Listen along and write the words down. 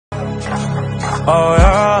Oh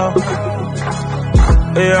yeah,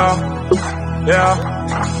 yeah, yeah,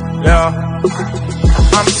 yeah.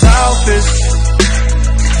 I'm selfish.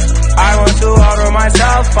 I want to order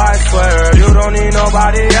myself, I swear. You don't need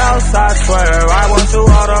nobody else, I swear. I want to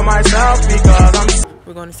order myself because I'm...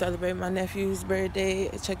 We're going to celebrate my nephew's birthday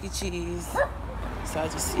at Chuck E. Cheese. So I'll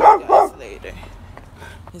just see you guys later.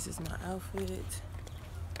 This is my outfit.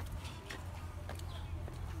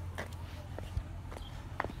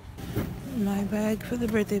 My bag for the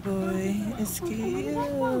birthday boy. It's cute.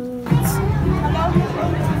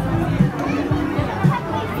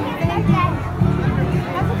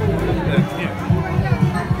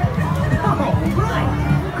 Alright,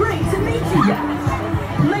 great to meet you guys.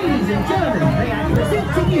 Ladies and gentlemen, may I present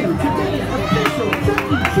to you today's official Chuck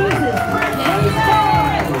E. Cheese's birthday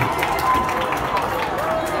party.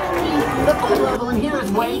 The pool level in here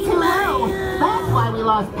is way too low. That's why we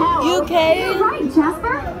lost power. You okay? You're right,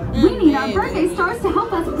 Jasper. We need our birthday stars to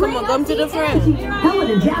help us bring Come on, come to the front.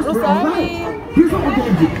 Helen and Jasper are right. Here's what we're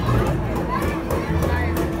gonna do.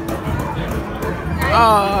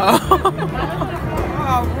 Oh,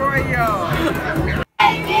 Royal.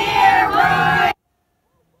 Dear Roy,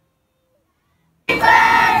 happy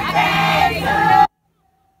birthday to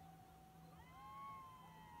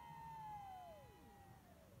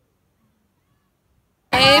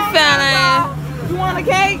Hey, fella. You want a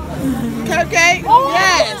cake? Cupcake? Oh,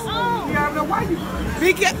 yes. oh. You have no wife.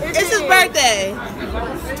 Because it's his birthday.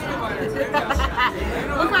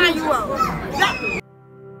 What kind you want?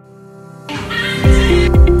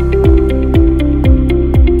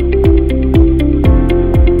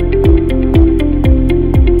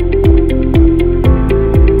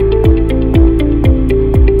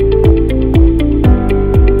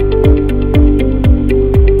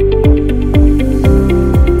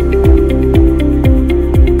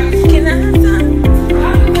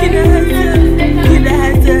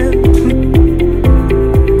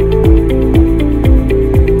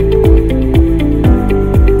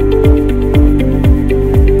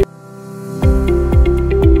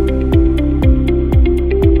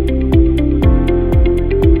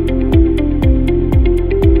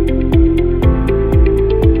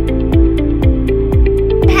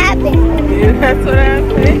 That's what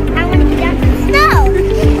happened. I want to be out in the snow.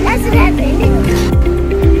 That's what happened.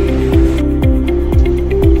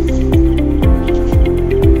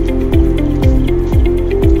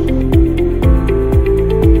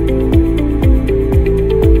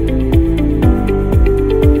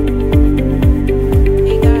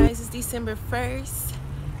 Hey guys, it's December 1st.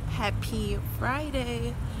 Happy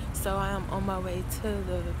Friday. So I am on my way to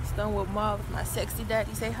the Stonewood Mall with my sexy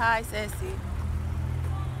daddy. Say hi, sassy.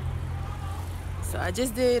 So I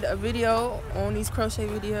just did a video on these crochet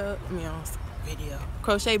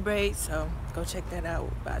crochet braids, so go check that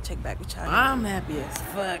out. But I'll check back with y'all. I'm happy as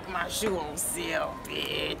fuck. My shoe on sale,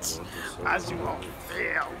 bitch. My shoe on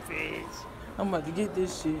sale, bitch. I'm about to get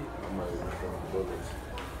this shit.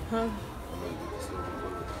 Huh?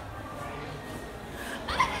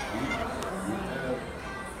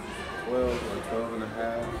 12 or 12 and a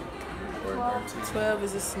half or 13. 12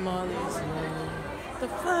 is the smallest one. The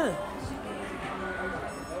fuck?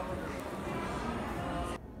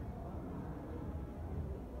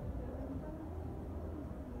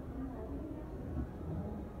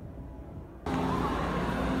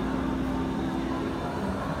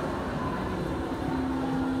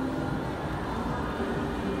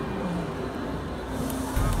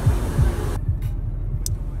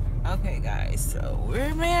 Okay guys, so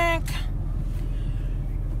we're back.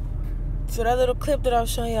 So that little clip that I was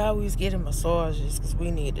showing y'all, we was getting massages because we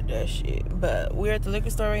needed that shit. But we're at the liquor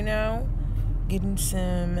store right now getting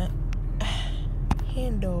some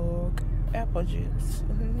hand dog apple juice.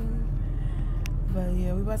 But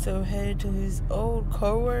yeah, we about to head to his old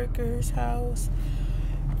co-worker's house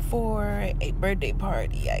for a birthday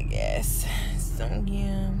party, I guess. So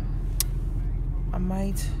yeah, I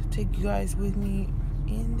might take you guys with me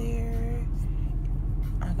in there.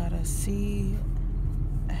 I gotta see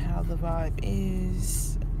how the vibe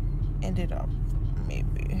is. Ended up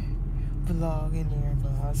maybe vlog in there,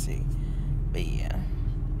 but I'll see. But yeah,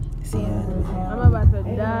 see ya. I'm about to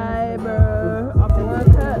die, bro. Off the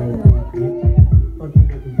one cut.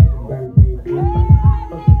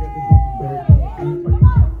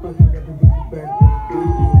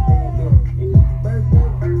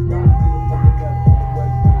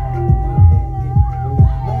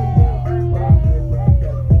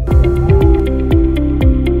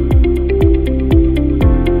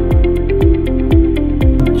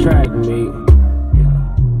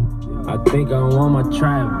 I think I want my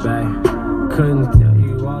trap back. Couldn't tell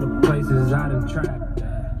you all the places I done trapped.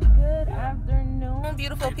 on,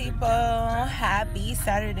 beautiful people. Happy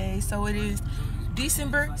Saturday. So it is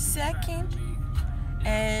December 2nd,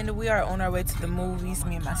 and we are on our way to the movies,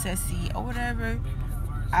 me and my sissy or whatever.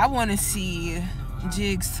 I want to see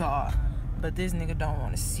Jigsaw, but this nigga don't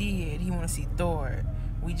want to see it. He want to see Thor.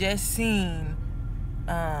 We just seen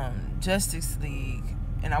Justice League,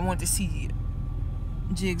 and I want to see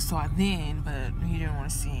Jigsaw then, but he didn't want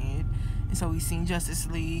to see it. And so we seen Justice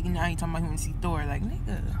League, and now he talking about he want to see Thor. Like,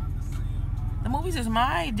 nigga, the movies is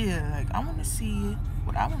my idea. Like, I want to see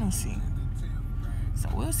what I want to see. So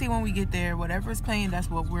we'll see when we get there. Whatever is playing, that's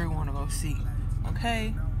what we're going to go see.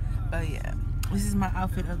 Okay? But yeah, this is my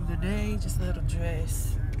outfit of the day. Just a little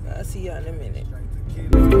dress. I'll see y'all in a minute.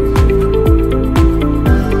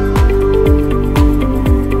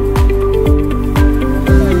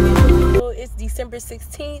 It's December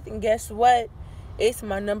 16th, and guess what? It's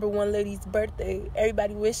my #1 lady's birthday.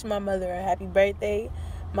 Everybody wish my mother a happy birthday.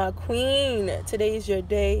 My queen, today is your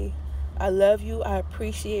day. I love you. I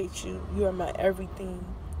appreciate you. You are my everything.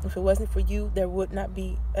 If it wasn't for you, there would not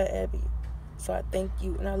be a Ebby. So I thank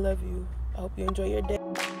you, and I love you. I hope you enjoy your day.